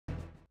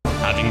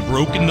Having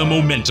broken the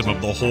momentum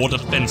of the Horde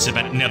offensive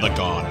at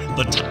Nethergard,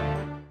 the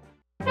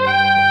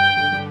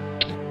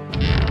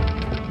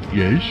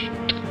Yes?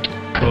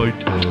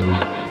 Righto.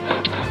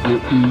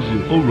 What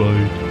is it?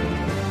 Alright.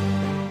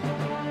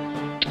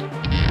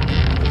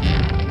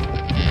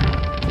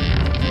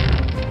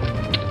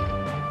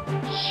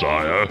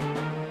 Sire?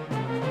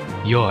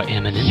 Your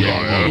Eminence.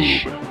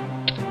 Sire?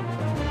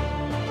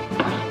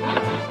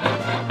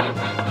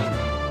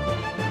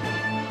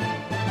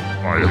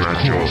 I am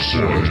at your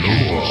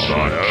service,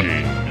 Sire.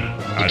 King.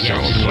 At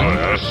your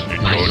service,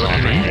 in My your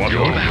sovereign, name,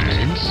 your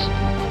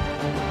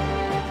Eminence.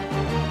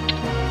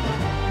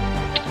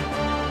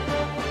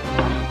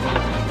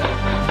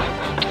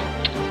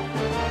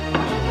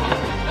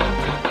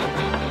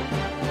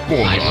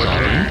 My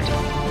sovereign.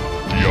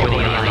 Your For the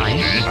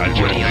Alliance, Majesty,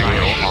 for the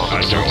Alliance,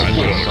 at your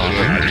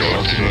sovereign, at your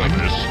sovereign.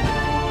 service.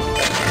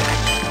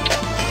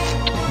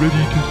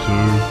 Ready to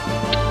serve.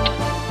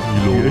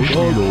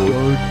 My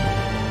lord.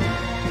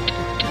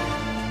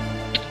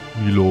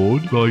 My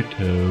lord,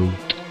 righto.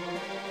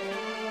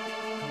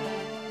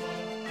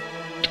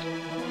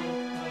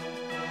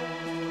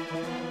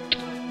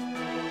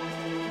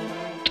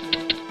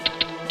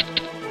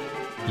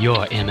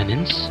 Your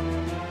Eminence.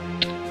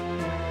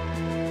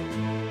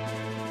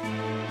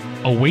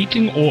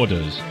 awaiting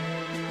orders.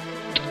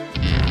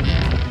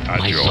 At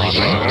My your sovereign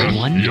service,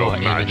 one, your your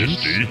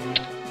majesty.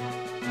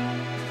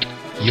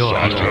 Your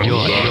Sire.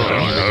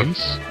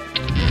 Eminence.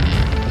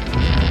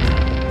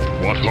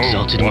 What ho,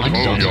 Exalted what one, ho,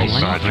 exalted your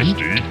one.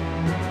 majesty.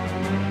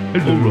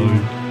 Hello.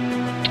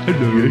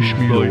 Hello. Yes,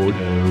 me lord.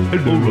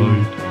 Hello.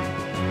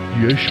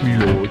 Yes, me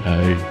lord.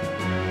 Okay.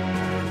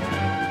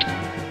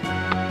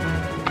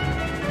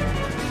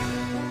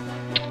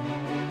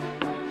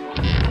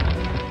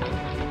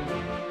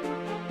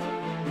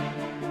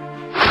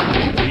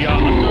 We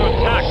are under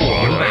attack.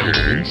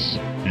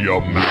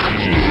 Your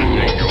majesty.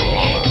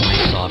 My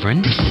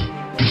sovereign.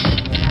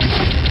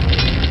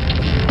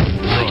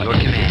 By your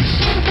command.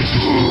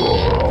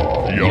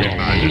 Your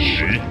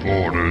majesty.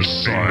 Orders,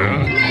 sire.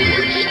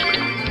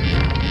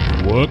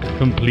 Work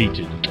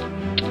completed.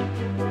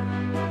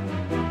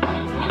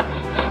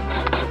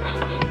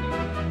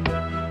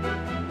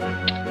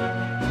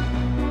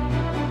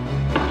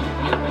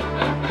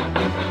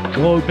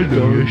 Oh,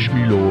 hello. Yes,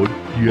 me lord.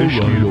 Yes,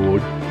 me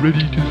lord.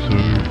 Ready to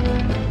serve.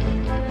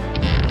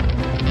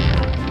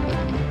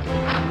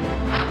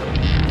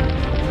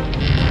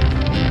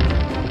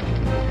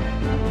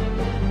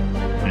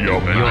 Your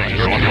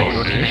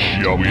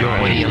majesty. Your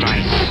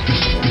majesty.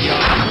 We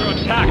are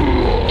under attack.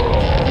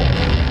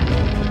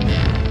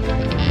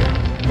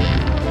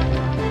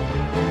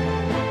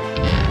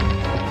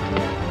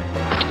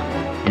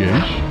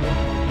 Yes?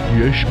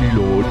 Yes, me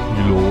lord.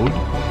 Me lord.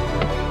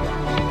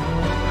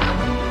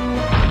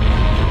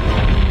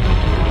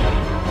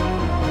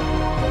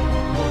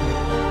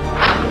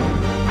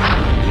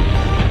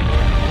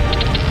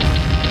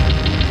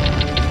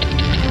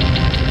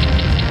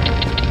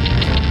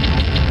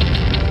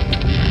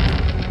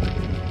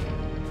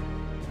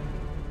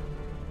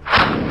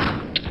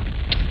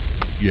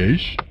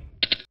 Yes?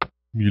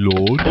 Me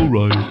lord. All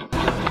right.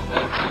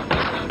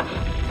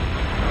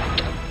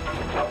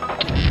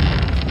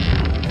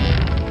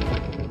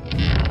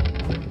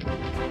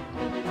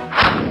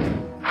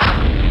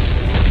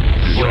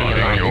 Your Your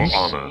Eminence.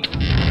 honor.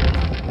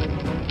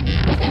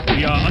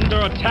 We are under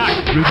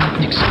attack. Ready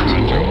to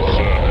Exalted your one.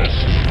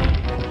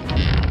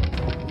 service.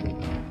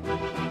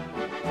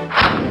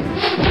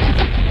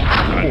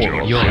 At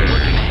your Your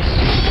service.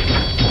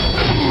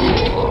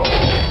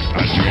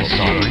 At My your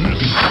sovereign.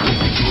 service.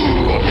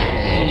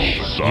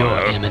 Your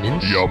Sire.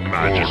 Eminence. Your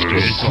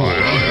majesty.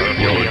 Sire.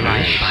 Your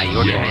Eminence. By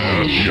your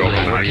command. Your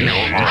By your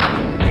majesty.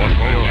 command. What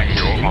holds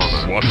your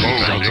honor? What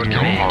holds Exalted your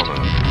command.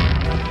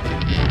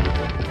 honor?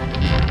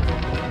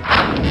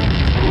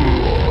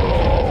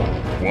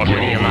 What For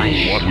the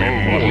Alliance. holds Your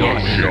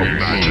your Eminence.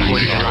 majesty? For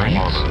the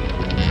Alliance.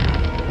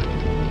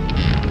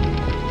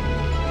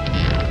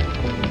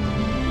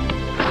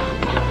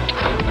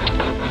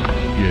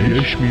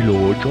 Yes, me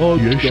lord.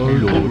 Yes, me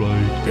lord. Hello.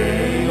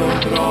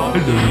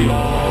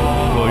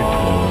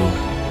 Right.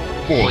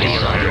 My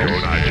sovereign.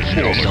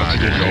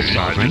 Exalted one,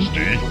 sovereign.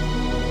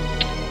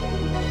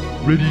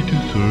 Ready to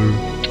serve.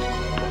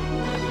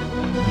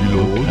 Me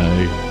lord.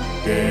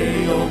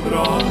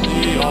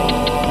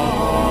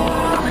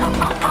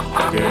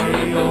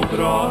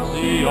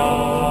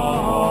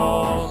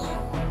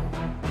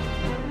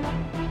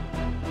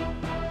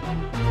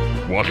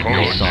 What My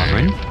holds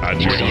sovereign. at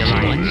For your the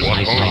Alliance. service? What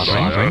My holds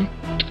sovereign.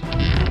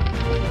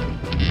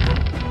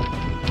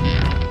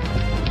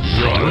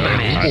 Your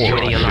command. At For your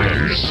the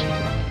Alliance. service.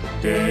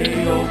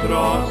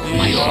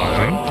 My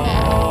sovereign.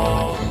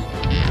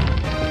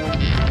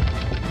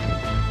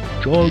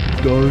 Job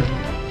done.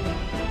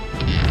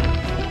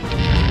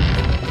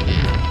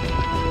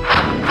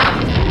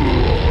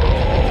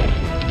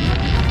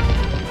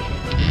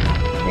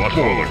 What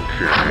holds?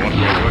 What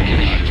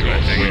holds?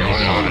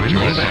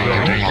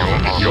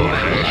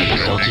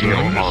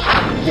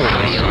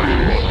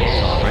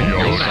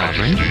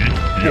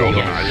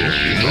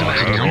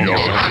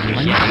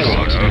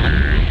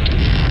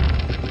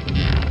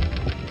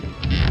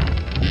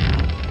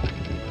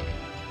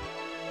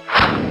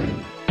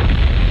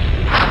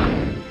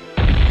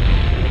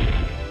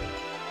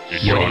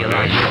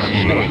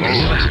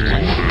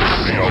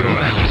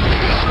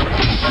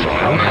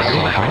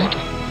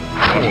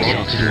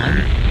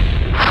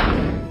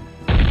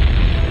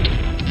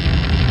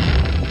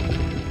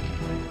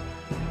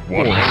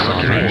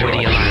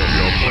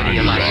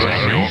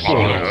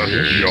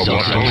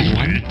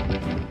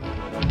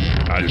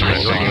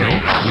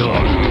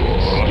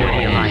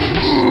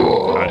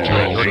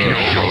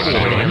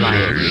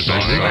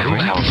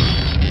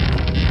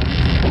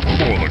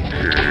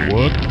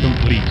 Work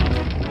complete.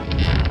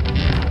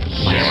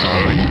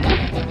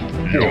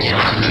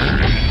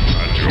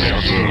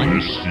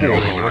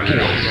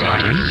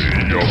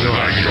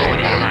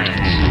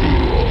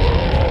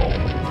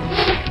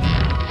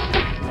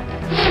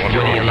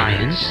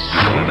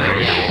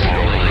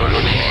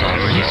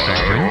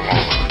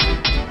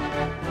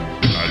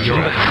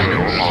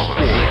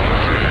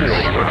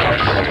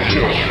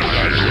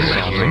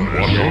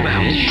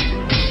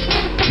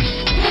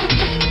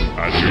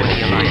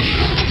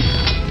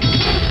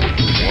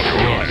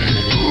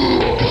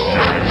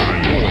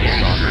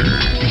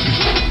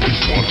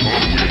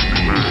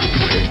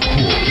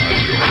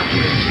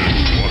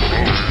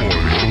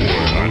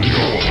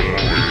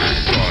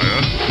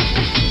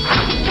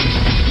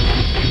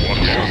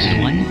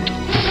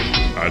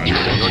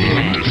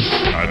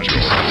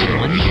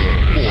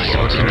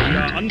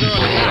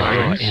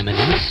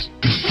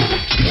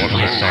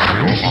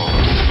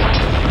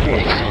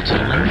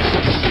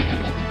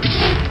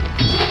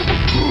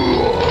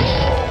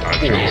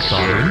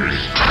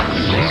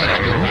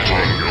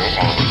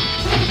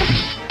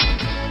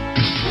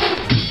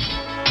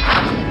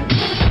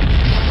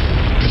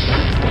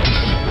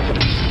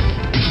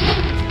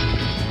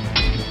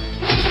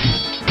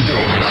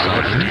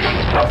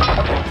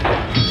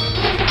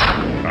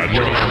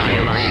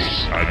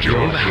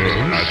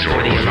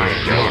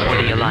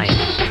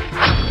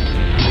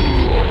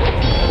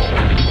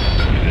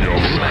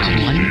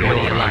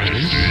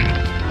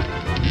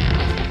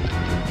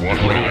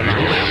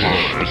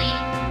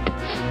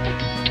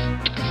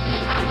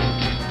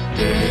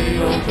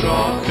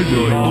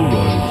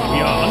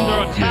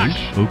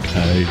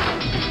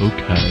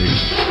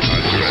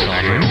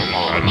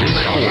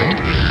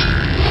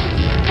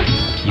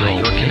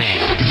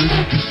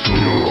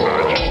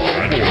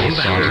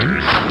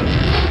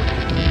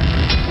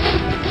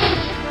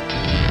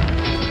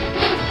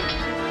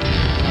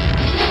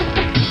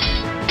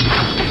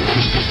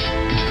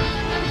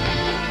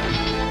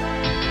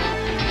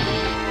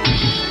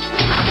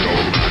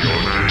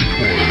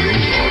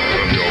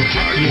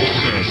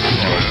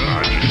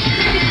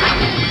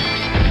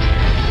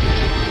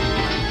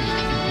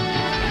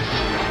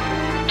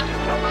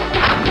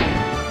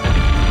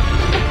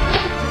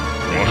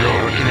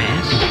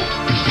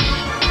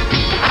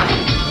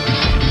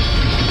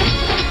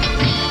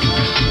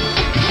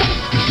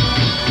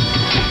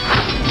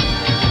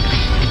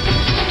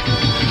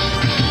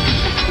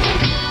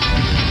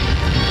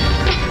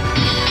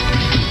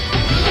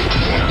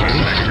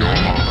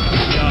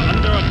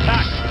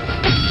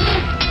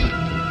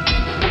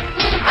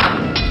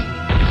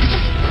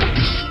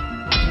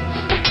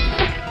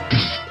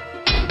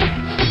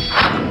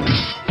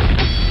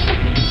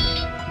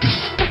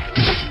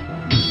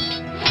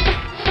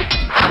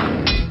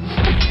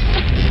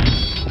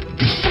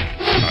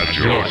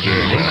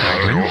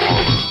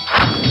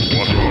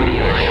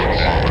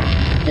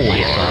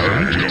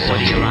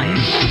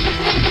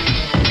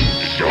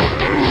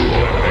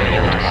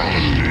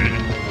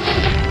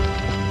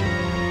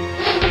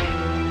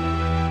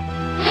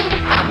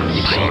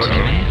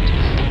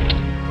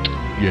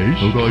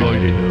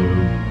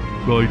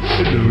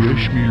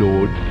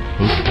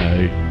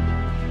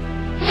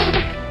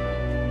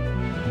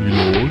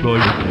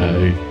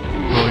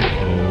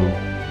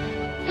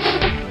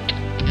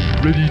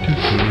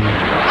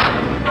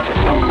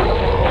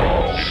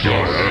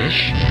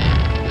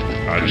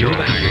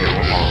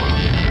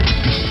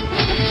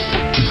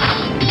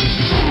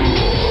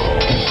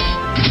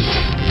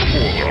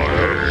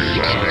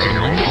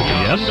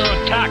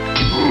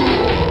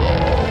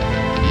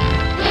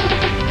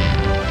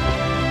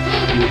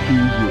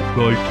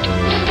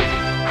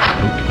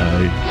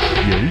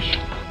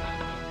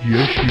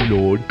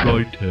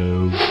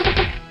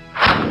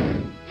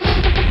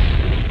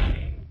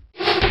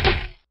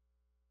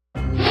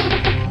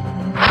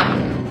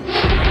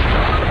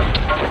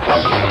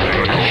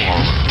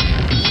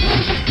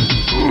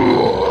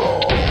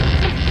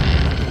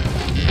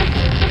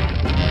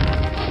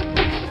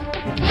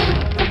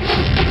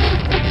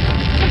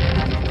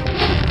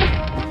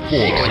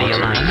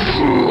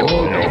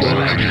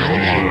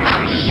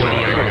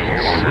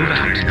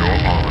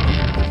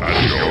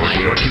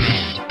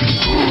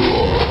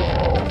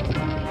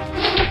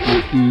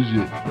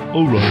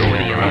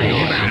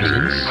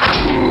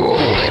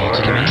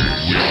 Sovereign.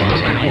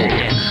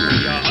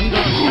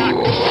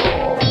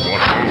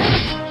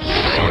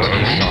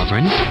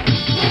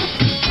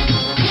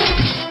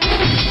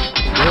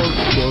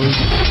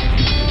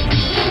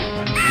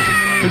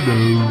 Hello.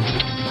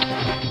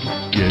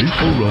 Yes,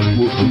 alright,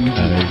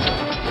 okay.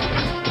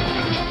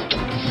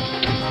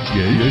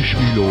 Yes,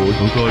 me lord,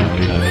 okay.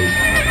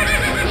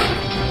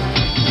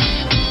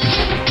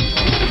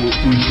 What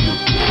was it?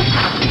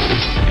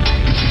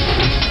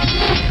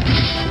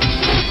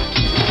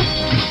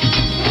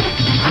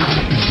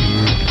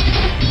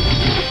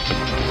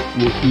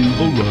 What is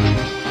alright?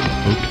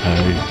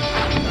 Okay.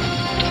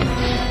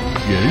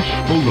 Yes,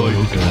 alright,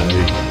 okay.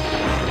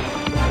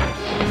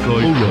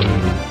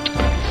 Alright.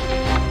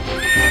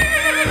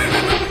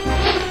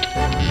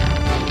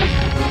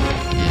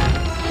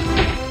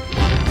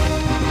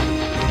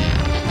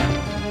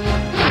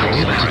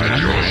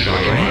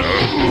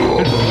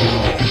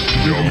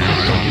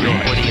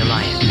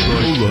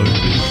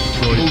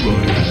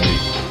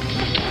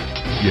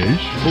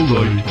 Yes,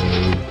 alright.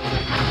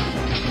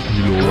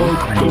 Lord,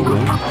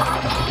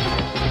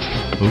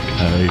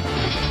 okay,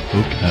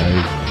 okay.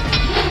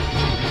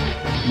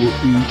 What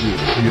is it?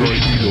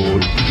 Yes,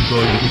 Lord,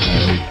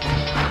 okay.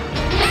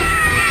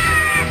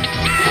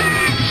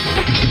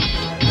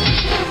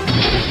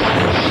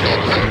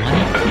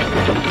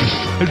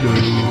 Hello.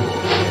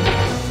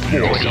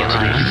 What is it?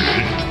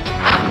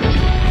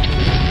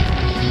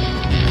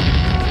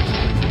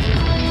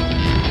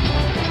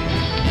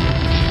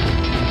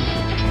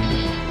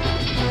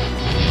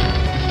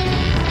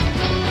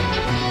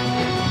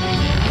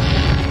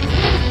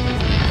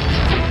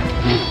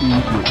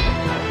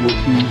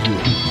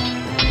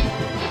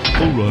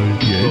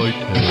 Alright, yes. Right,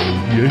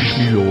 yes,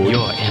 me lord.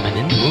 Your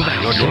Eminence, your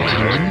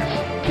gentlemen,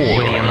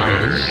 your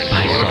alliance,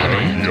 my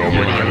sovereign, your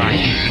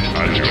alliance,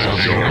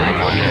 exalted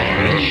by your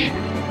wish.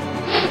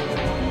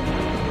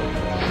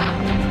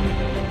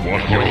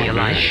 Your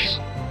alliance.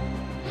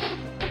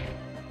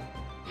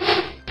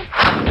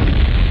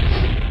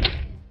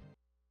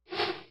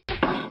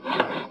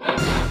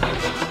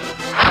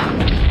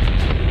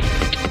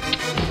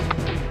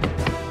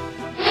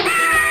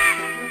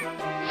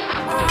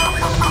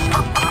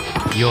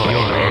 Your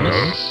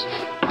Eminence.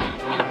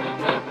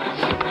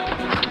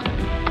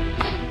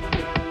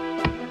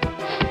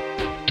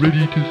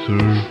 Ready to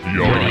serve.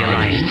 Your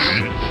alliance.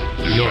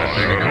 Your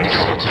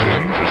Eminence,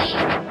 gentlemen.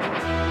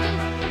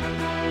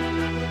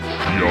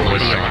 Your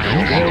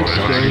alliance,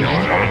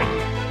 exalted.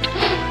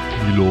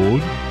 Me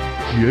lord.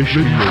 Yes,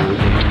 me lord.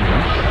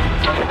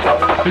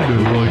 Hello,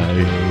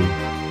 right.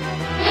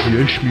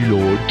 Yes, me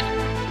lord.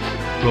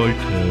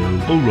 Righto.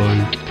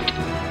 Alright.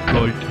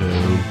 Righto.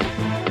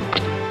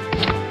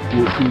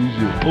 What is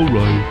it?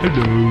 Alright,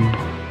 hello.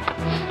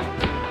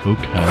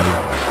 Okay.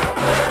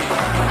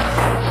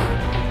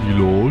 Me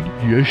lord?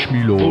 Yes,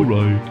 me lord.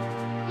 Alright.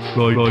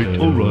 Right,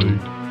 alright.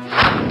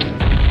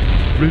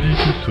 Ready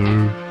to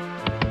serve.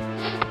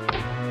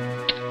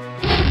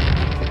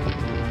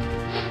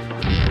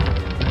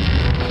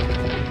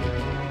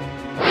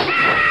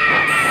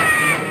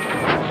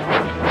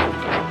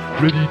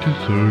 Ready to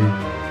serve.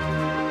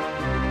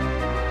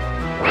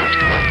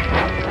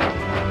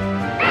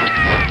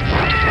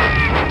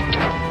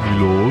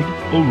 Lord,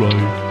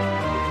 alright.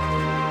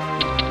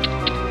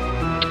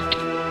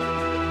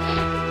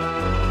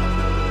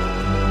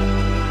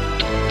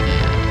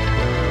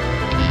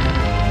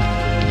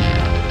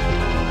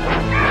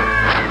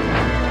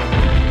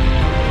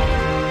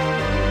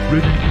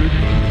 Ready,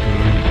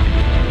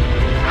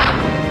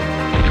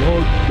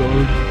 God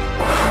done.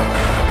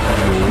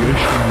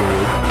 Yes,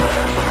 Lord.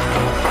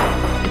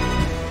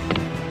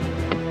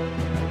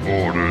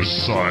 Orders,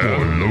 sire.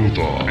 For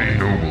Lothar, a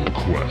noble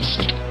quest.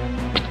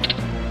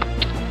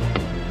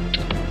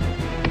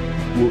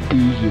 What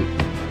is it?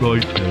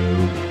 Righto.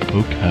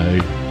 Okay.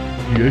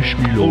 Yes,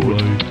 me lord.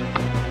 Alright.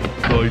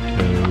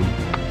 Righto.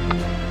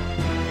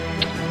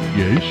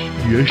 Yes,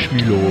 yes,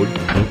 me lord.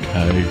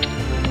 Okay.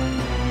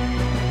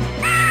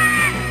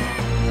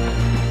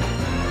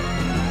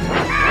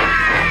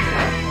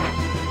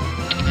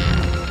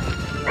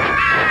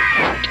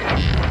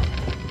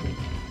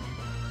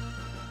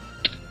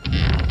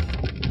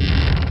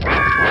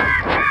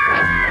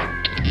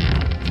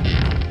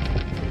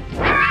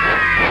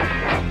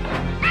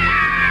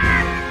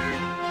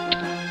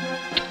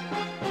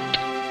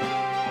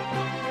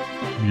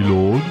 Me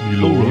lord,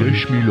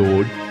 yes, me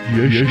lord,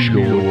 yes,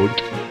 me lord.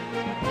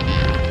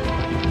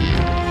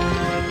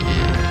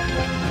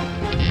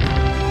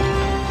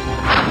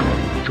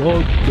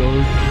 God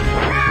done,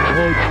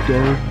 God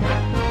done.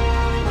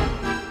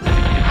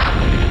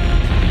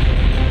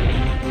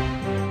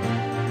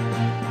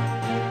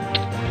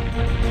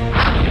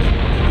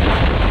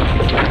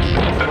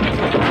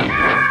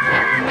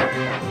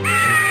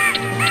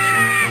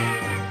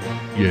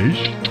 Yes,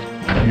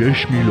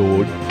 yes, me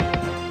lord.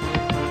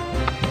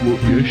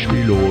 Yes,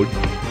 me lord.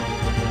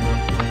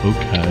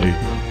 Okay.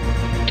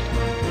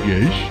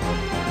 Yes.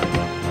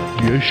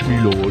 Yes, me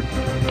lord.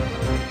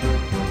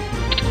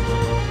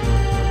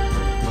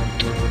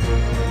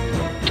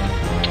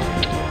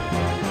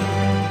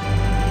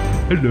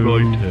 Hello.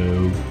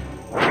 Righto.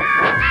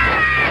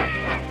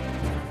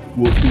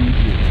 What is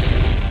it?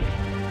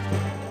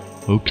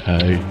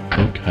 Okay,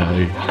 okay.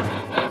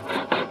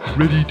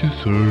 Ready to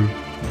serve.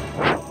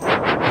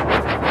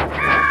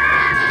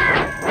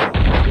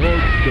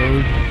 Job's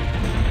done.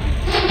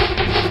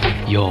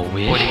 Your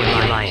wish,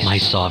 my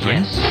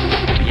sovereign?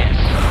 Yes.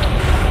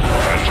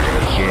 At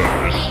your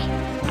service.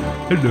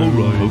 Hello.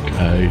 Alright.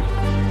 Okay.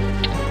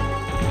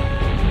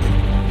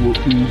 What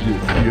is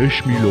it? Yes,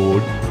 me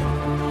lord.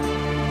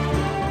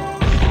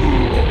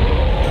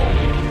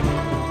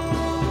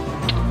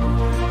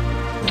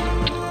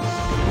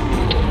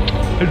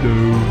 Hello.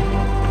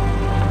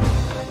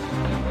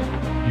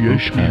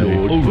 Yes, okay. Me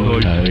lord.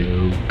 Alright.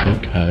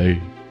 Okay.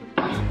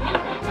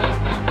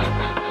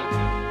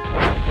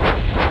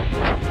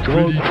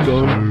 Ready to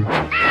serve.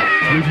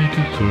 Ready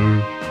to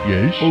serve.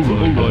 Yes.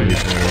 Alright. Right.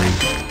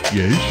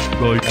 Yes.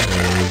 Right.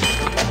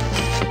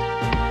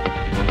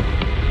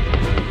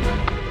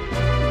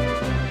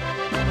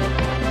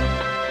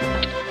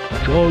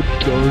 Job's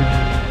done.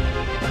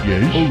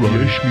 Yes. Alright.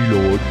 Yes, me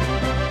lord.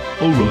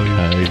 Alright.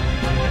 Okay.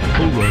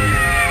 Alright.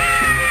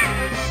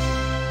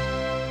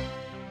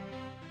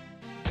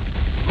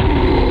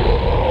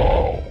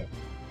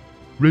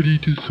 Ready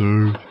to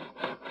serve.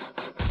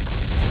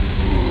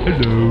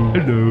 Hello.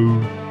 Hello.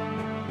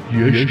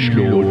 Yes, me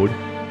lord.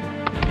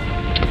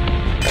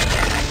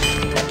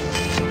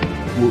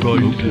 What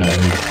is it?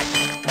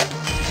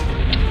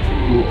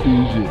 What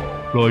is it?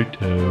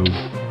 Righto.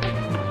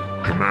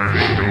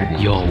 Commanding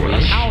noble. Your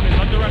wish. Town is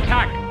under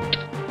attack.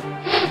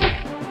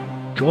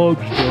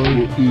 Job's done.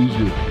 What is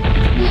it?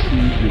 What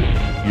is it?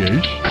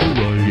 Yes.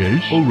 Alright.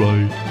 Yes.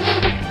 Alright.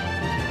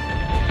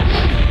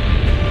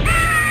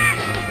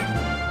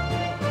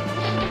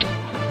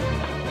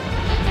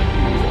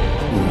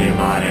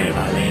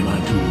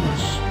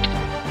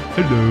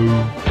 Hello.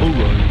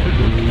 Alright.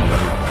 Hello.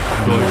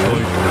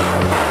 Right.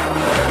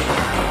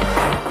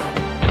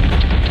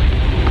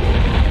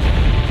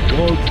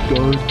 Job's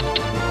done.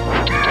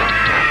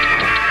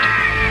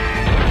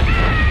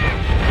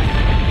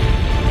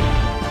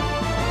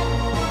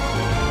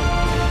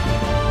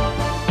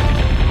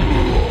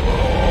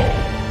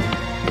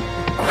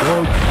 What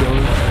is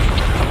it?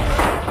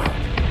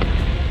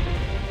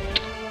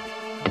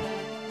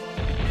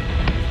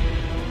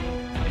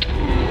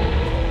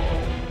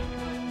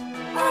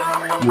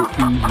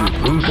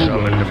 Who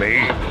summoned me?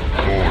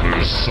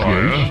 Orders,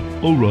 sire.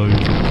 Yes?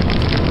 Alright.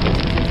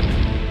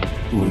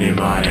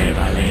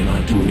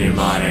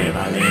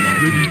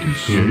 Ready to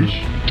serve?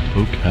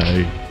 Okay.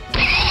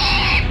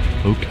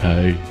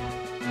 Okay.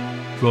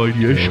 Right,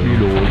 yes, me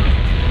lord.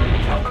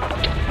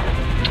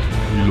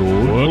 Me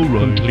lord,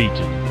 alright.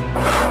 Completed.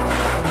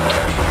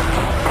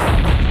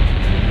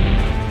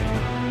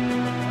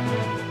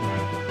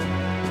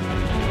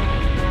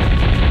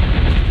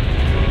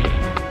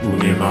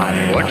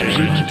 What is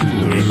it?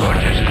 What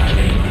is it?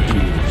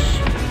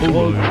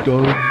 Alright,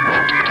 done.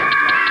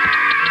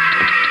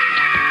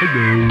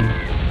 Hello.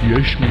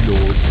 Yes, me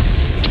lord.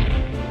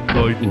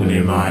 Right,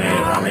 right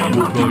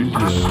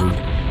now.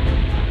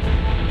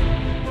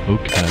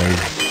 Okay.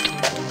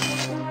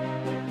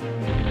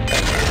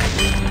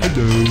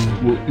 Hello.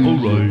 What is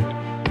alright.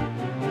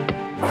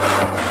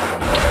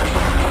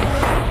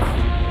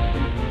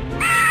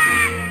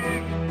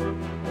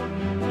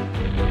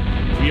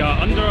 We are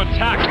under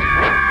attack.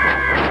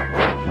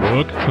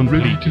 Work Ready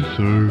complete. to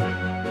serve.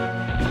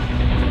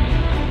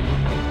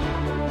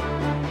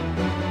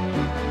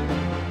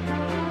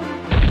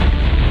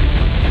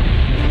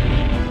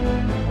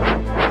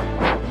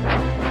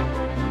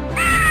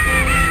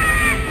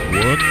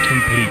 Work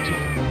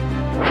completed.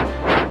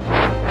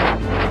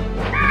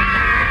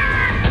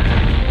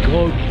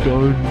 Job's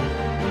done.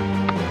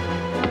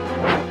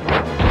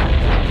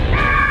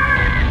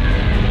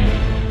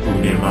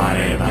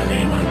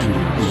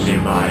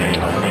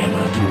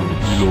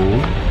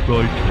 Lord,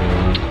 right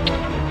now.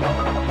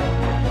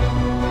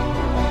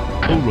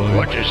 Alright.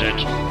 What is it?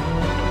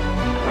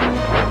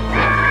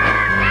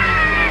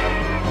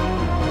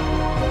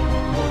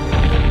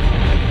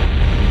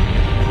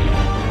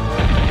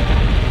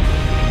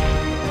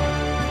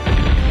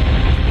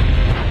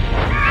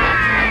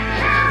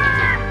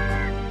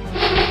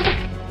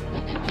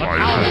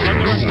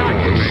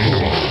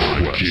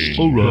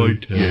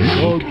 Alright, yes,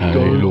 okay,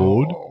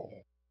 Lord.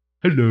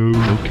 Hello,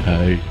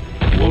 okay.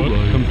 Work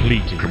Alright.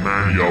 completed.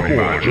 Command your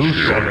orders,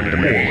 summoned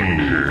me.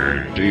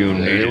 Do you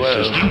need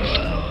assistance?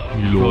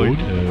 Me Lord.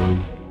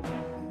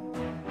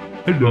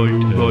 Hello,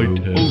 right,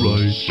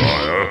 alright.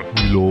 Sire.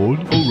 Me Lord,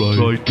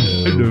 alright.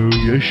 Hello,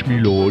 yes, me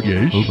Lord,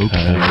 yes,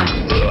 okay.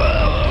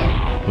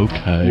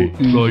 Okay,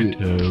 right,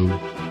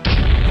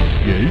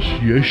 yes,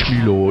 yes, me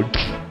Lord.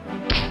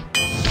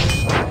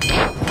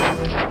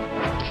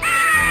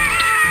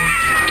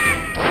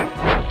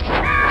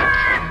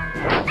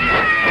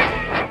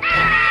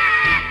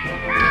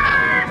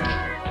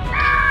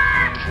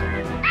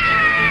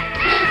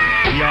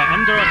 We are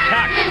under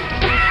attack.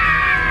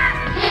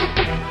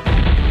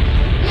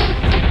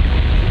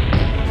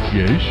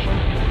 Yes,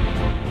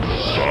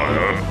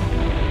 Sire.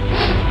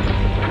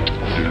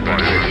 Did my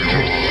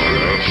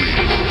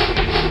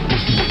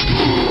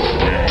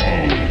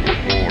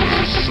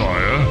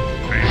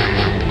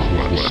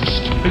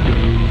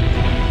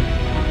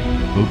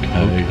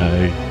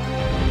Okay.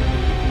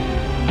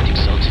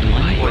 Exalted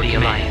One or the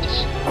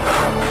Alliance?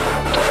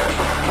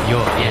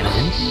 Your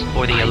eminence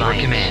or the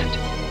Alliance? Command.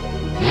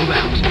 Move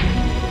out.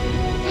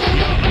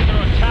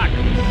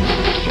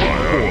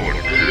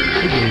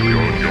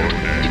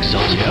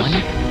 Exalted One?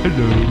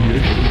 Hello,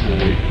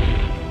 yesterday.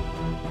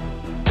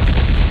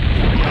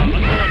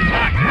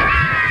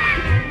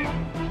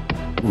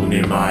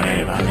 Unemare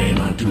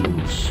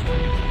valemantus.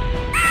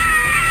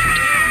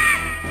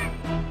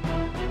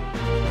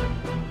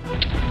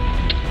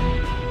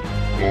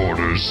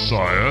 Orders,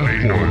 sire,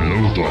 for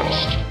Lothar.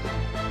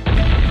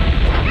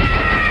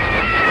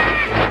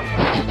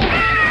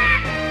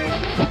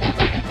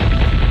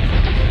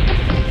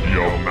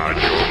 Your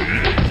Majesty,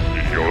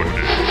 your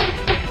name.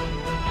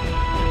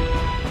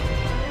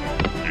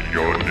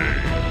 Your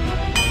name.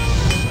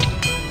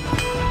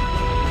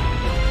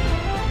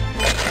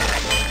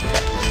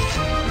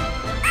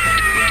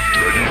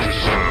 Ready to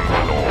serve,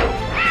 my lord.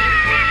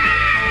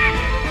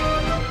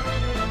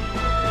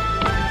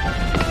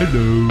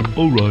 Hello,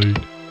 alright.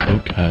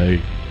 Okay.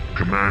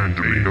 Command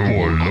me no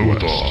for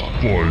Lothar.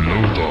 For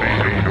Lothar.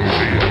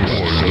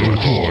 Of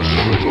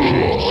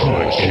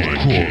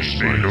course,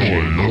 me no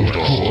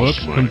Lothar. Work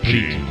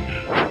complete.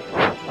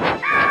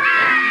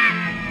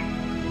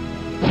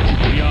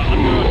 We are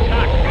under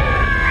attack.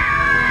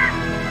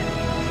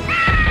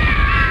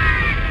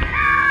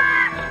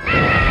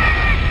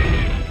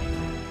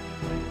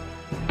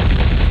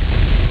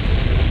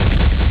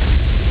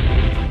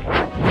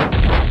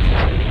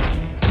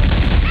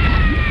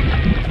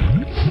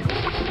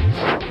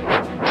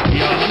 We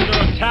are under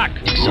attack.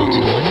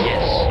 Exalted One,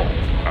 yes.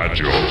 At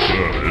your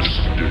service,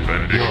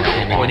 defending your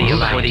Or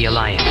the honor.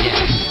 Alliance,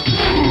 yes.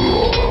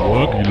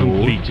 Work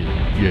completed.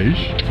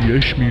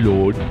 Yes, me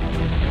lord.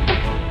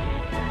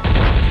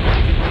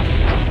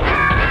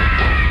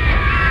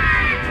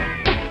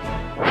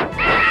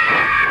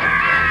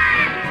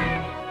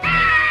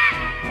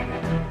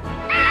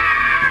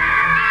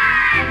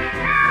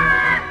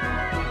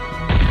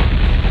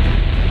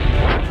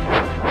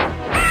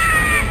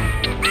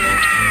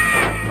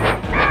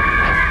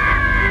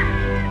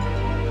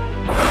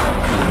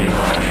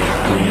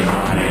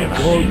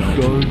 Well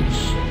done.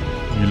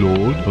 Me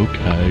lord,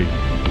 okay.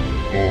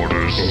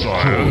 Orders,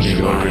 sire.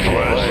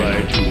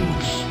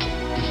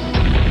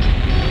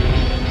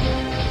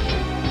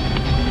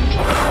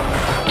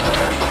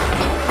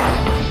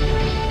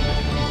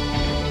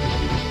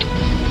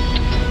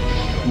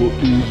 What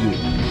is it?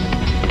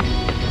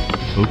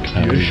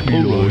 Okay, yes, me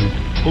lord.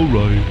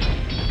 Alright.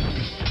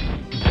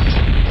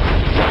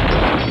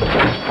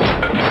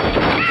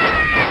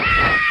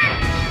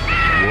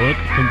 Work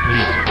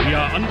complete. We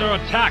are under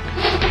attack.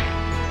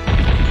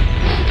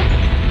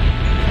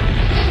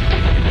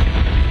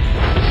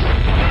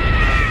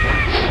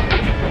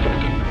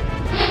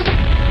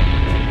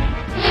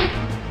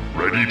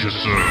 Ready to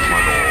serve, my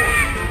lord.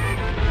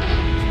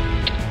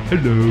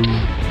 Hello.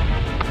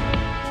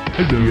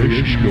 Hello,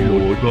 yes, me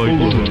lord.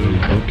 Right,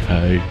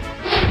 okay.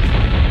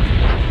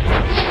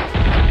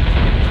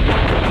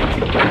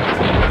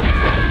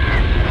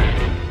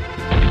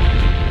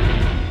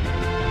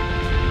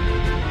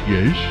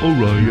 Yes,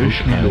 alright, yes,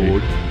 me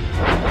lord.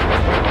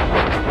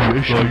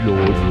 Yes, my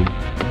lord.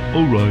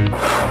 Alright.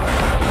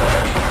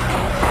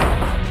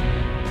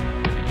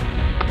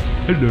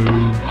 Hello.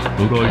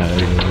 Okay.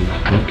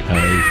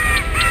 Okay.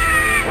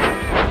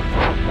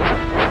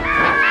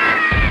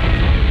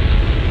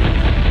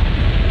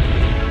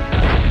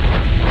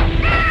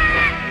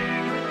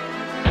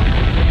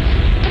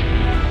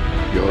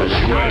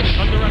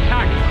 Under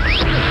attack.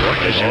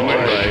 As you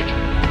right.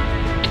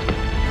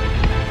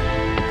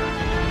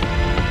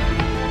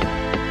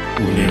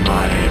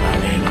 Unemare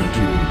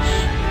valemantus.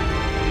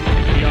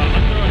 We are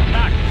under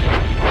attack.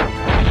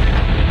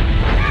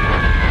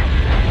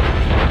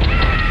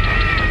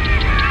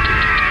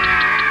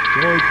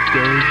 God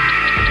damn.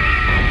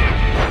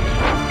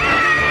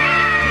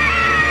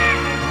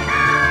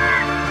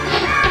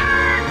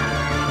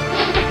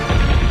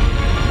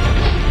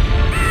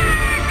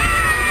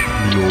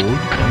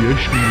 Lord,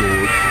 yes, my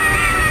lord.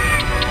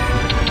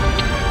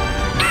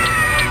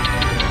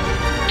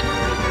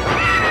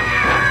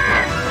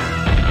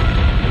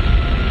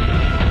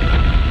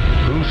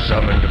 Who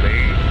summoned me?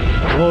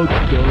 God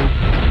damn.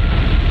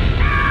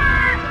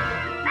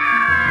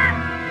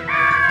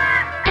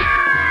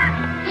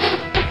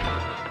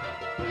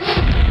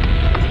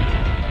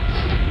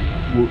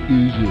 What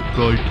is it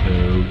right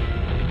now?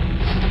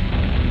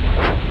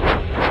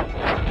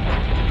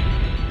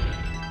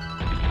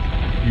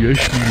 Yes,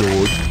 my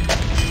lord.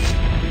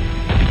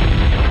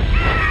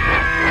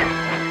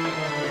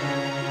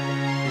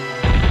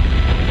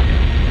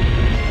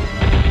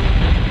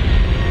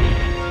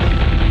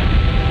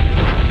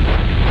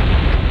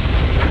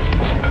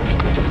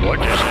 What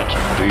is it?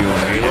 Do you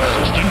need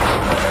assistance?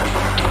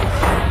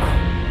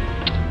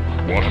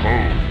 What ho?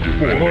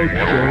 Defending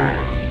your honor.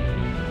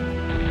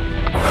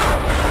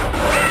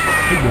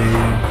 Hello.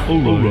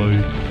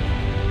 Alright.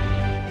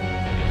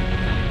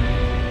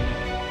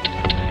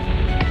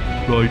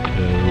 Right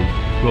now.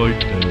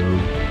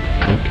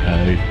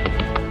 Okay.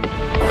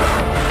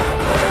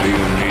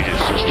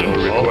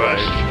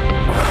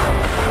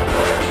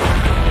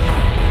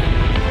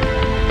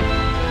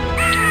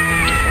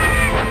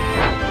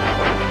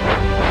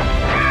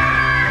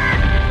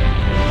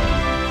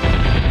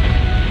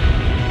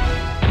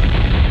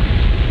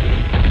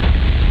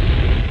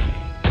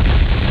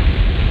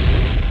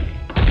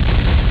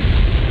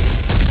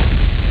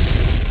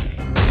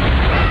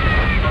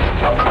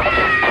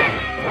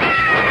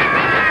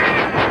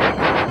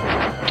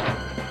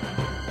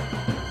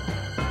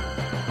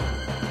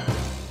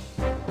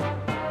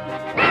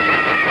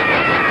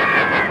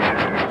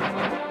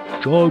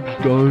 Job's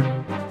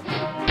done.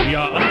 We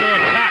are under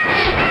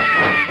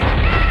attack.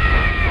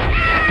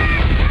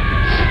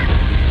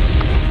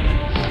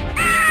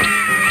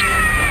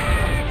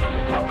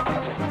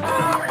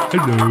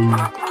 Hello.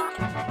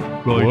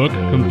 Right Work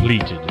now.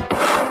 completed.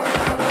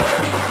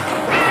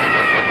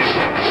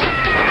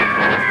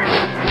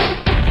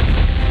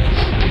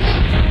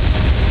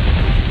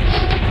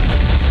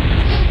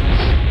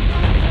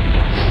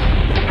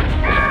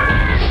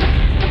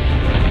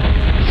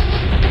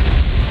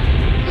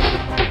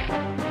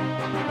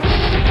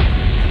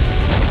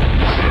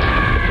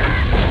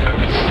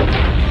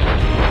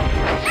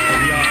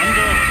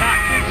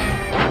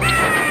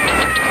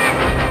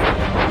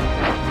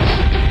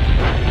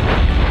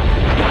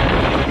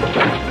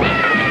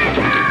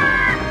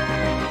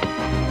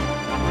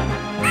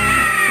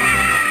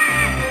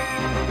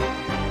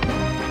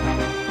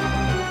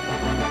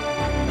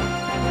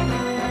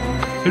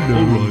 Hello.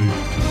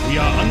 Alright. We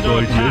are under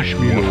Right, attack. yes,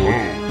 me lord.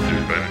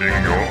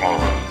 Defending your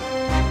honor.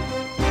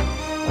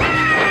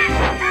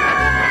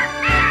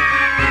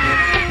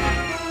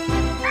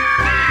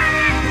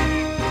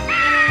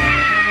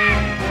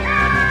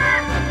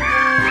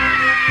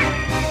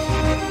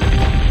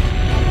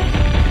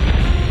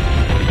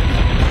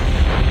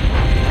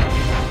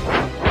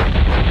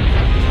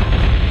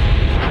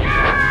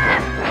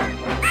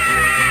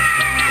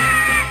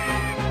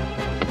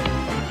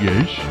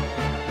 Yes.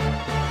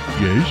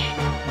 Yes.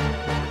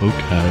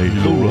 Okay.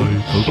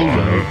 Alright.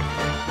 Alright.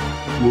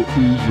 What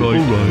is it?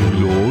 Alright,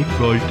 Lord.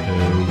 Right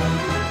now.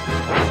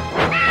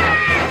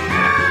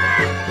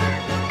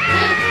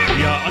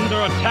 We are under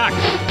attack.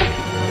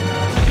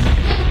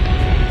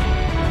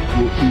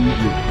 What is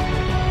it?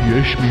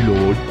 Yes, me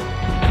lord.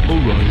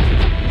 Alright.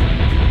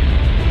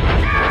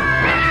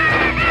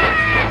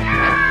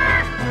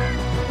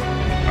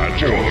 At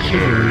your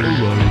service.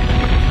 Alright.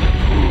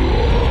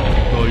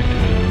 Right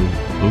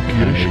now. Okay,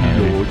 yes, me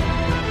lord.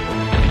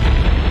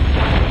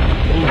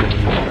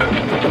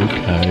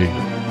 Okay.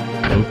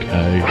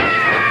 Okay.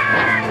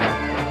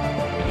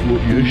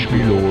 What, yes, me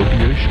lord.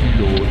 Yes, me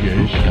lord.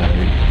 Yes.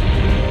 Okay.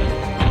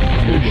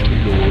 Yes, me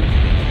lord.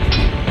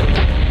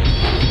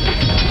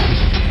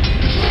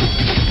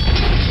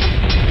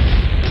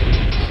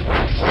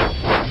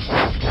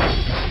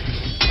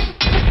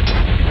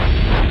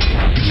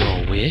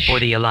 Your wish or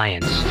the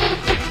Alliance?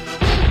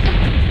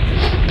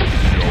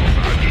 Your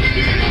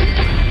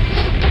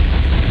Majesty.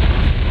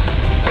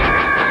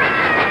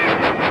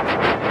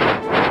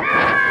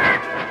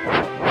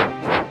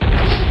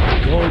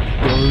 God's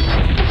done.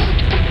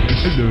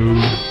 Hello.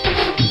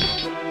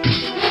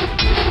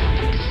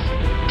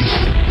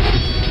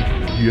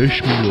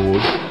 Yes, me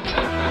lord.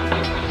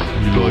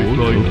 Me lord.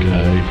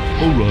 Okay.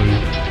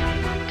 Alright.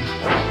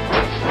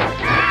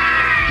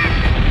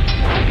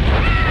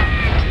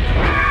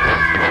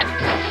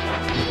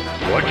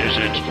 What is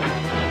it?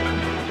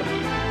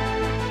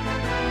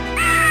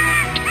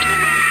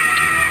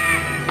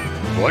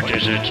 What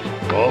is it?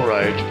 All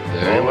right.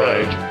 All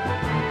right.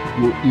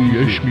 What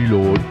is yes, me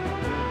lord.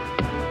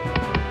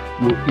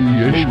 What is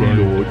yes, me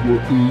lord.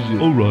 What is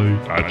it?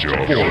 Alright. At your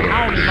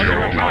service,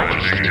 your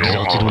Majesty, your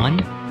Exalted honor.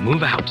 One,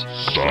 move out.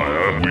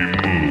 Sire, we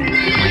move.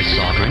 My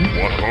sovereign,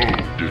 What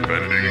hope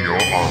defending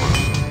your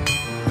honor?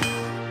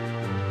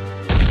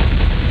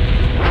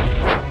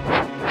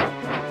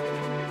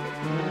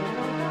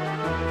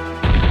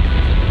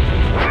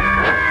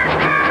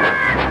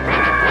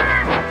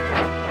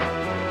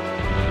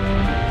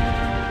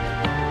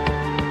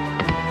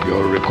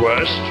 Your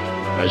request,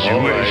 as you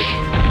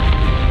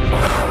wish.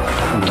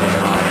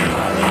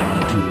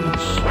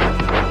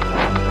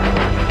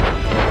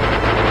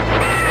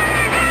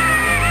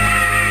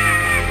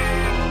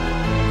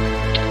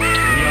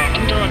 We are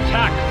under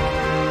attack.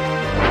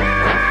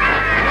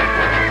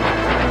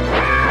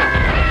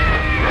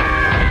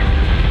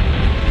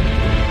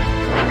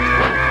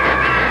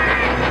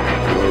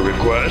 Your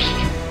request,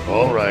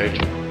 all right.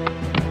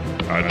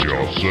 At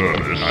your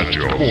service. At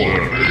your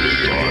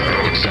service,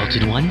 sire.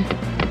 Exalted One,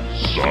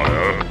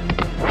 Sire.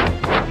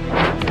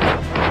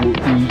 What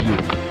is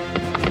it?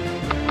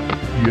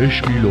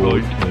 Yes, me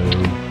lord.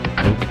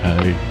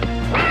 Okay.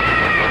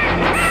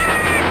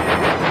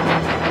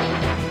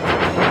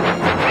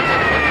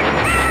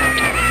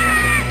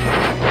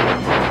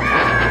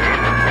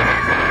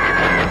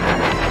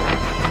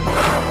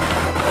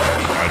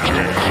 At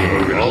your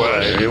service. All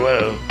right, very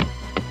well.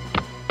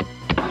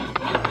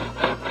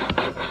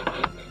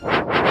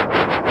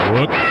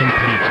 Work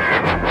completed.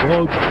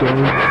 God's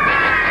done.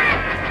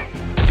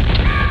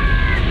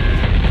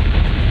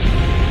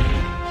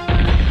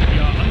 We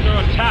are under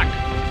attack.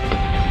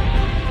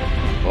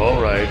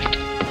 All right.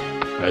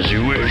 As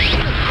you wish.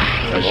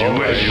 As you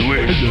wish. As you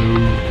wish.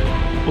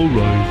 Hello.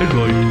 Alright.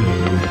 Right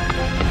now.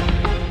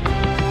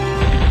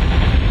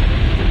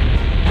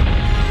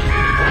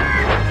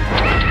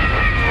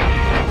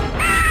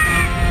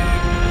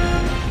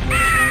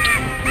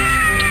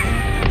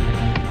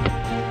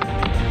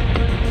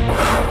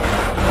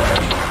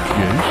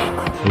 Yes.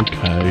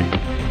 Okay.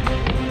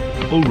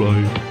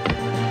 Alright.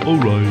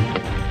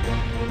 Alright.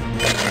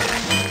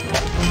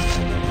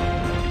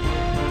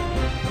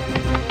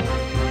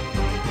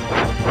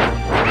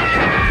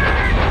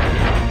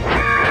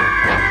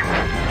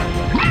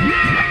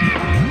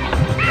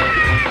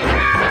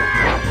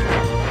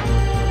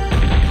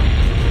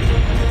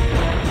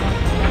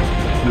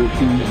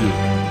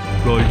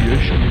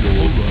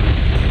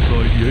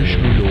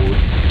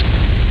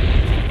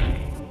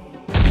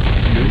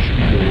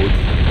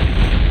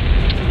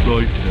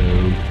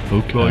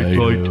 Okay.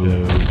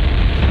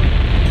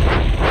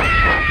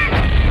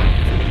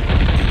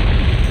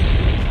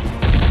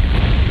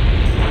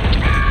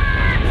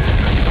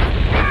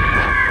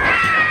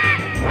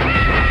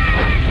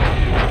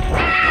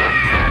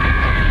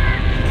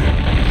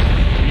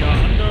 We are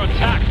under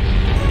attack.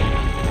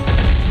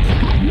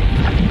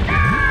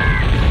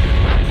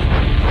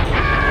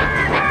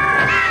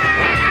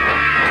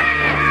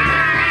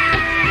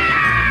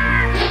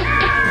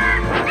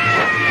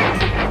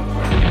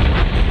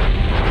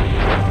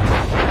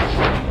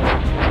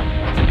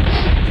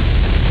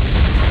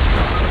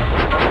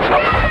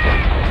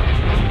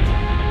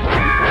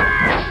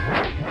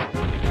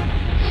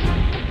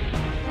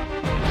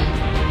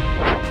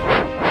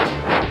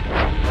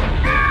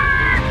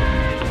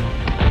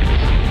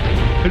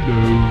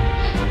 Hello.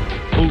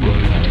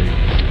 Alright.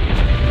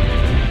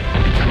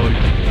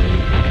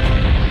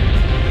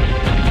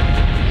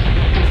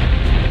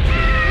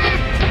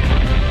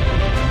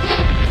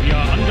 We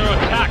are under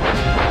attack.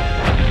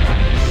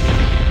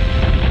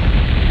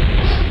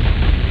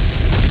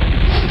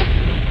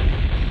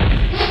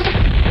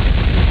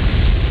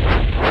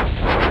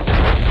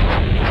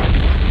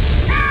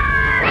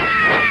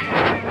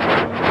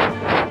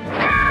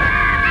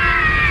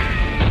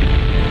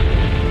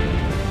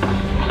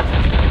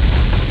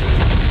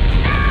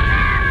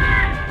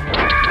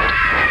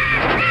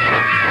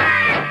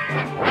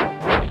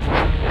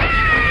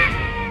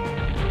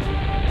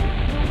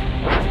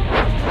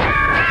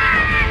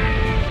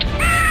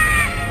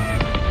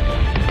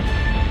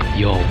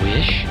 Your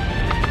wish?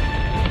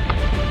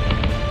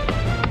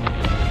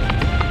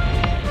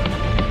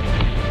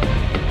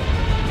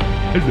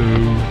 Hello.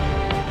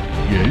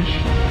 Yes.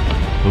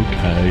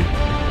 Okay.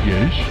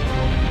 Yes.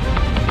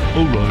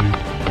 Alright.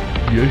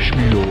 Yes,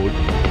 me lord.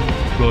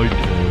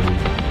 Righto.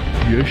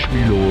 Yes,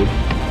 me lord.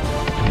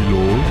 Me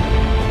lord.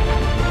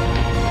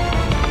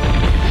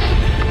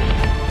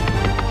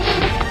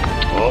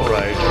 All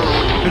right.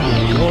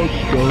 Hello.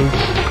 Done.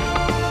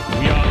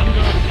 We are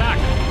under attack.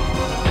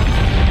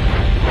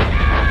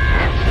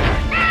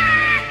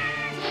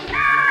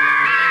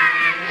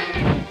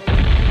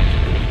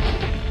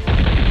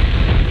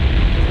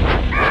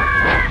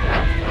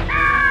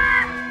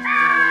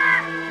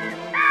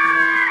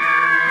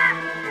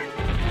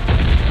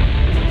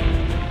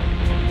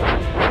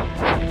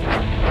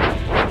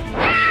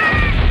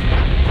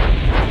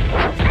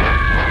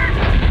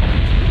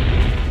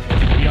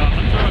 We are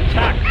under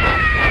attack.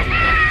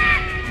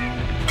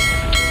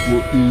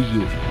 What is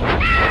it?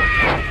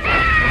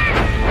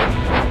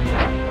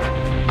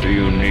 Do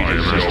you need My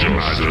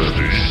assistance?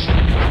 Majesty.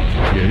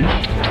 Yes?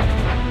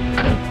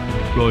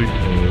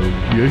 Righto.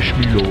 Yes,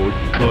 me lord.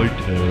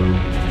 Righto.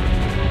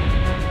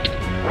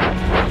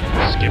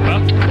 Skipper.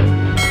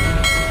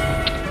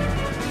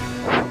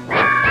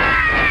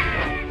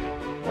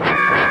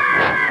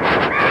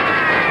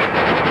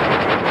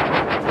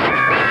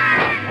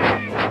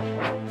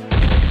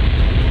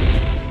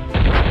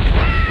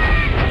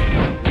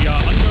 We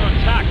are under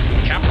attack.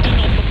 Captain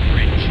on the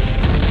bridge.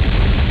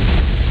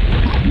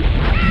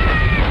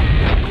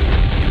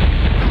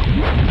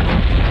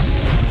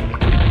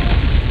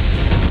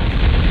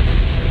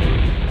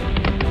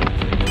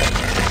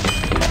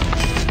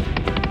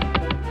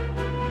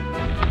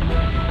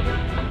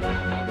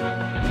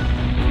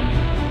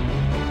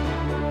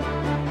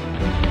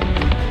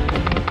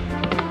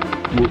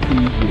 What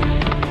is it?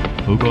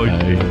 Okay.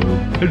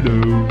 Hello.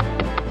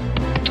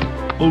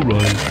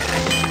 Alright.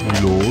 Me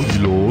lord. Me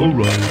lord.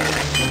 Alright.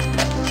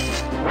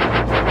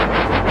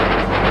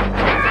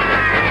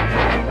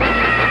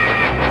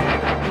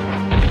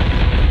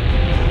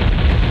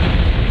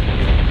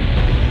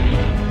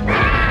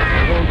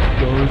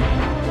 Done.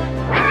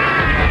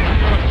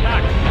 Under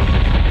attack.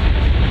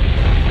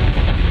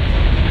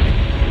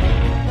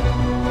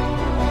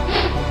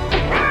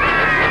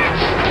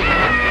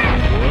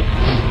 Work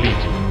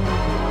complete.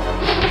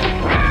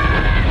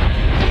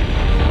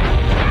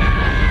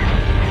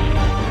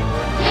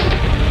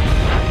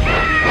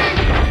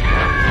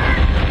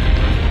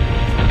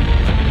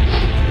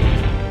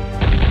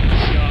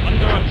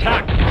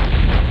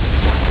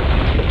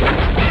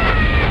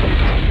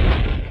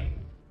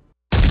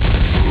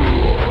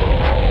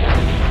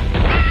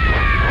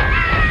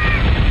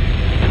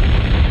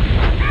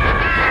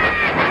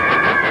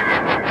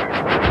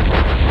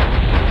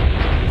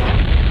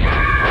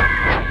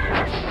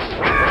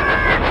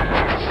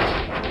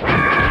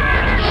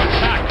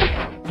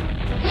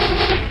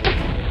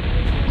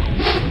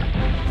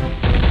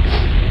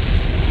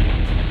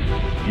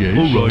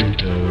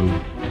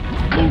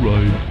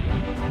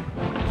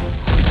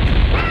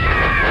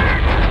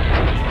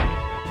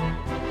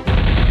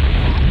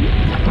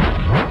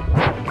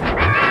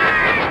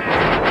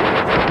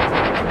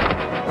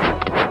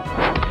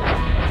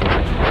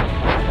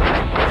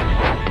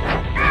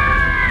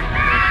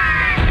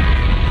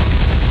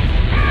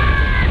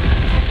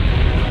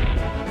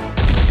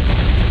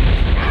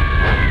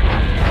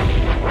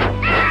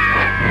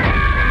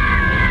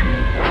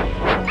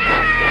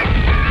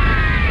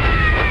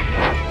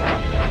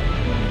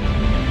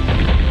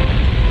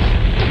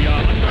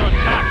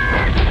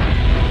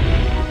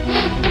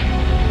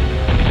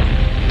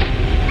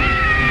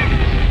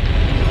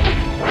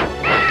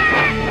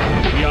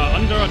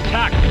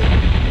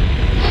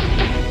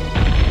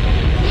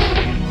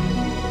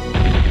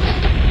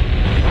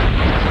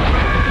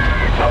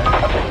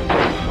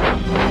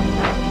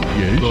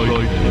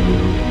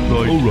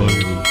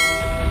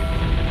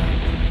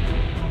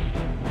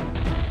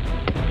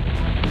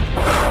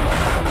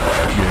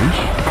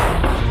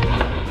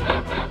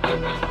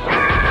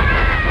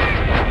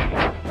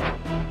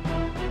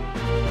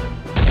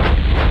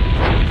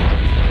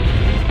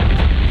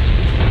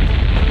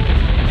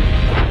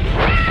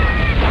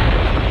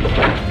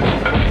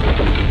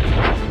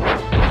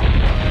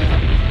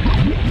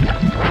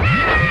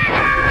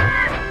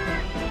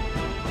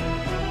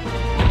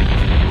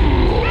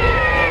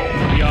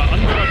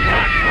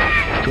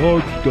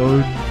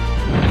 Done.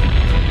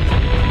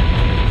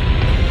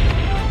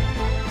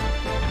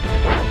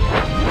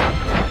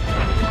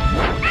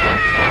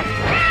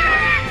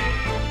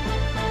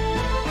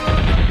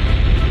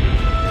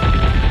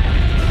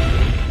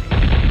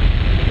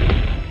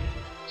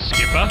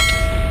 Skipper?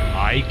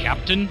 Aye,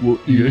 Captain? Well,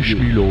 yes,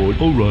 me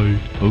lord. All right.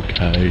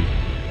 Okay.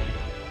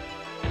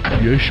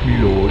 Yes, me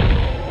lord.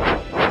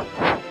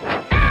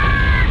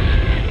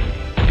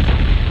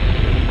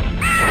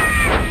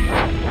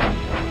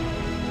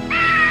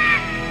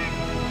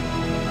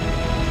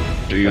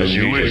 Do you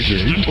need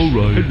assistance? All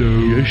right. Hello.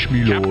 Yes, me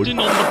lord. Captain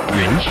on the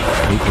bridge.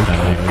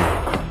 Okay.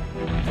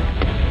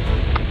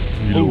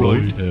 Me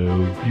lord.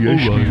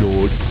 Yes, me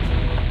lord.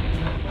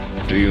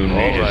 Do you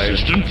need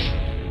assistance?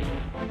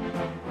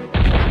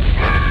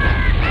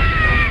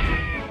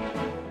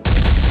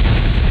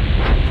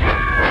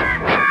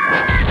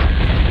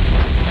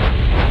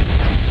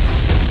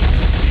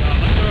 We are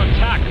under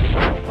attack.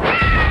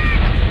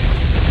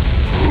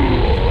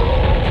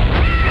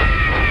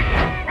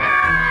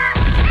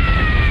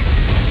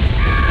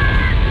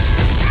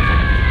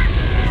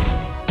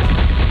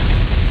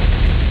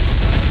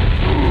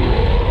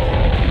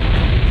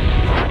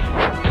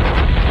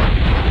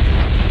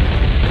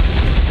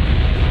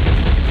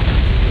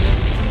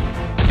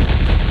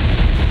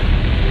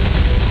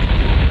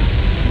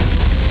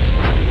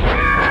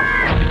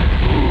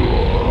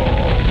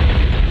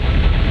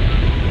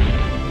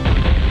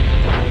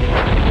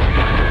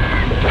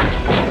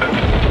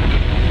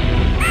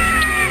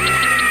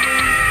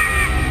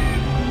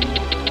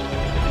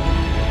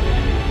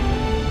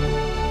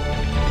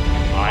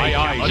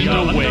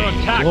 Underway.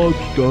 Attack.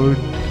 Job's done.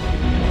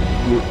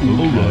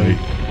 All right.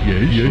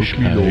 Yes,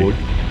 me lord.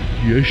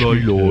 Yes, me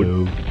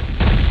lord.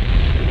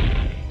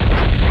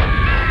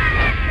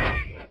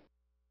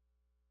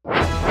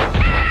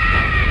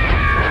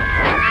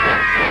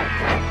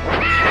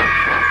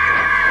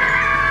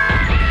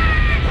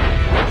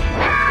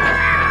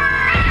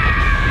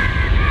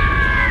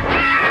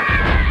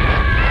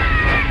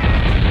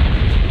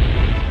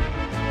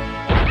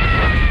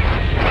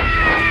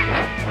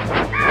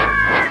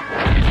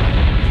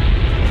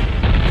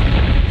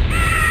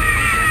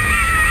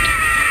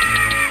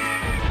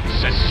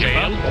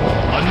 Sail.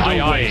 Underway.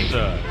 Aye, aye,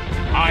 sir.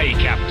 Aye,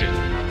 Captain.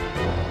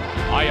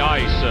 Aye,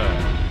 aye, sir.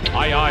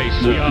 Aye, aye,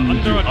 sir. We are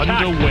under attack.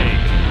 Underway.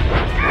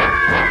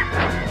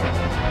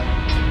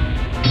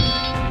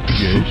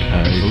 Yes,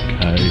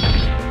 okay.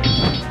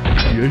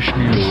 Yes,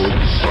 me lord.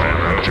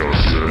 Silent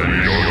yourself,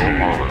 your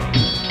honor.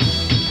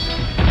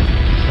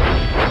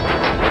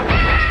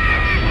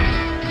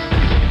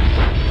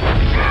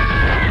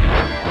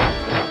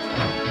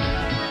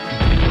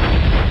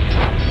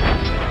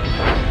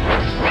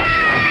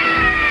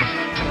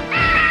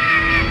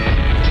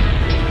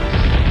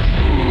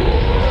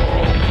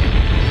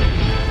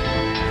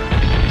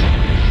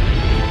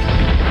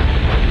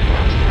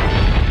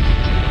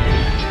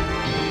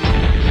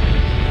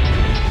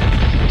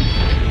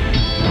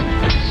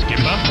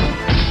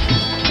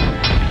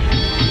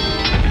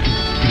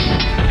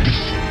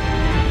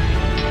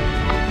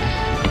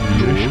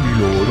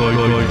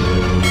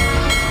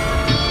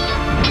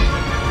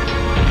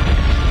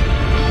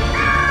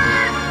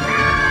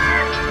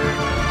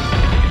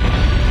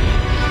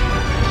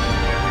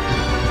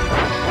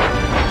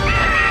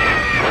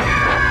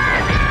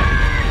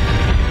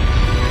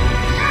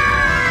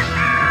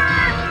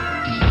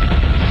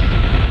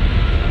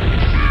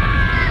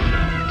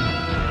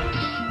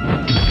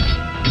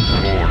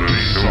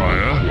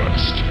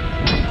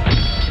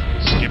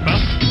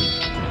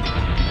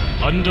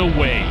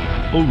 Underway.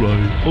 All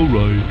right, all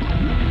right.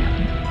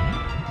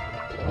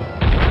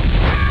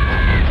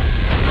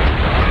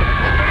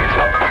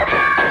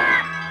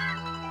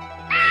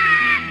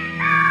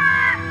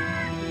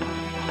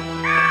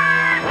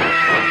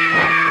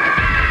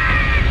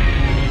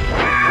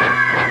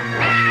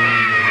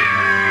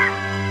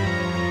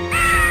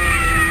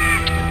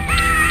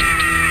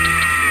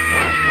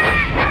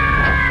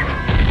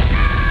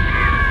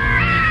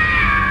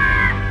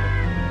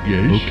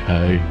 Yes.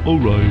 Okay. All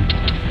right.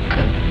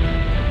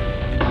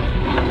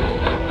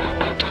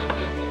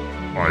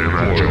 I am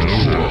at your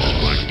service,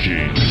 my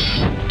king.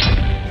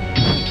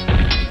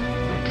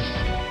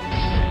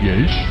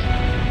 Yes.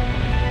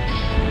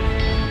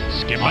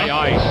 Skipper. Aye,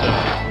 aye, sir.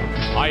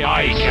 Aye,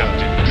 aye,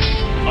 Captain.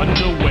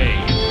 Underway.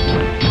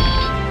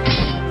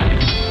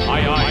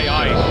 Aye, aye,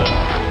 aye, sir.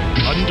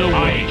 Underway,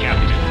 aye,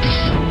 Captain.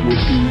 What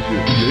is it?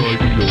 Yes,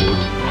 my lord.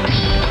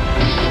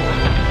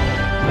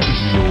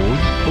 Lord.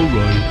 All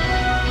right.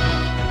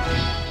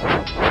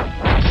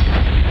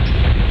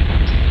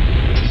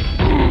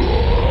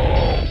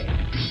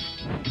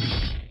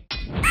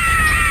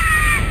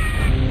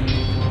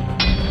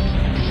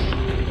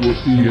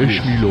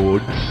 Yes, my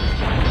lord.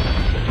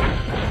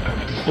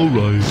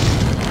 Alright.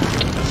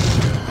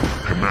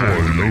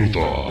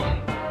 Commander,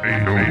 a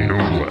no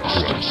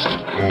request.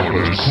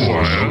 Orders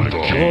quiet.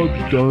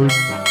 Job's done.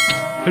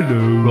 Hello.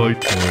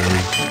 Right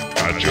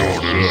now. At your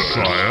orders,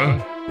 sire.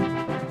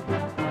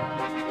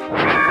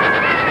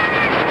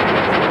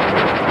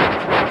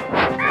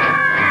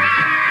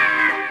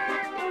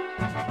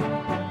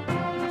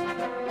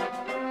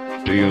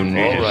 Do you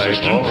need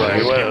assistance?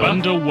 Very well.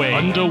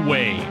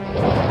 Underway.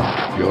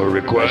 Your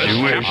request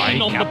you wish.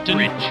 Captain on the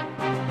bridge.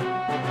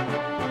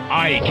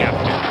 Aye,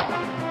 Captain.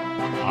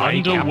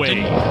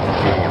 Underway.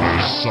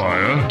 Orders,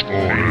 sire.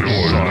 Orders,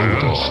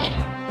 sire.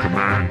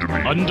 Command me.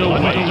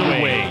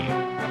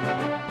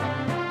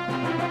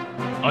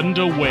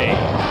 Underway.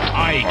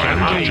 Aye, I am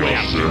at your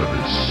Captain.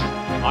 service.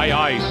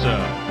 Aye,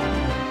 sir.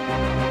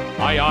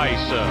 Aye,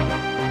 sir.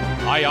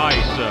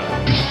 Aye, sir.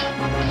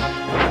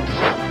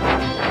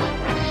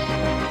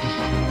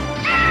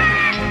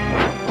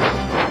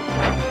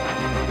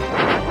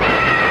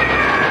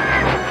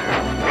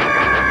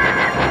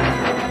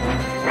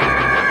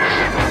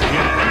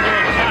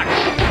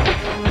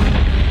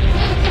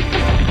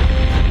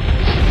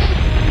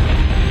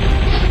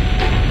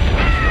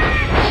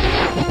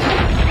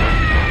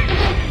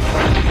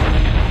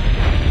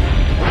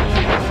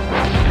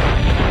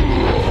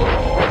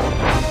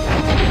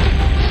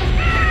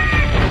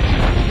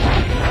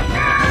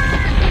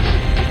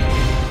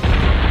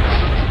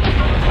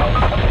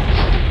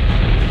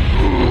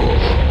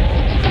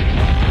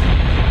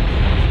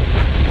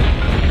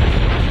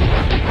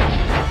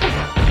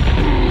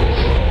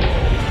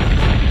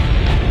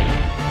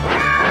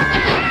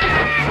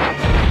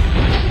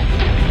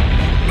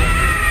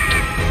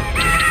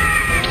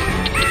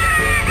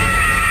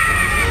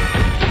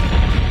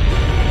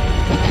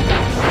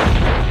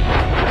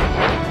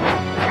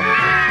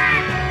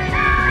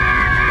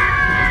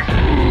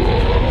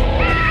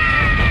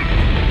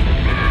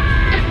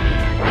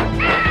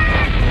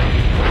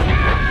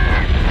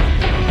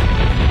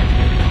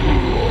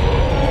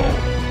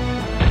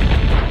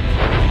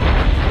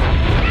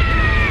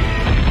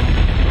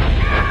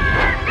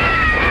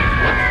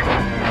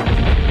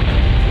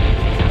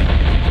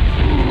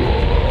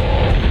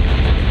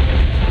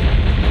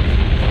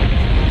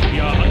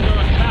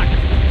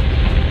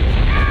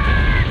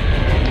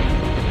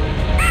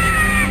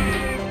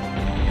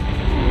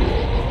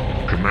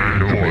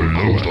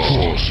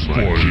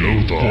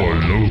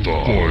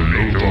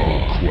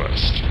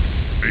 Quest.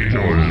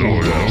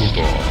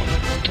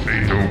 A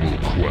noble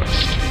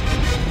quest.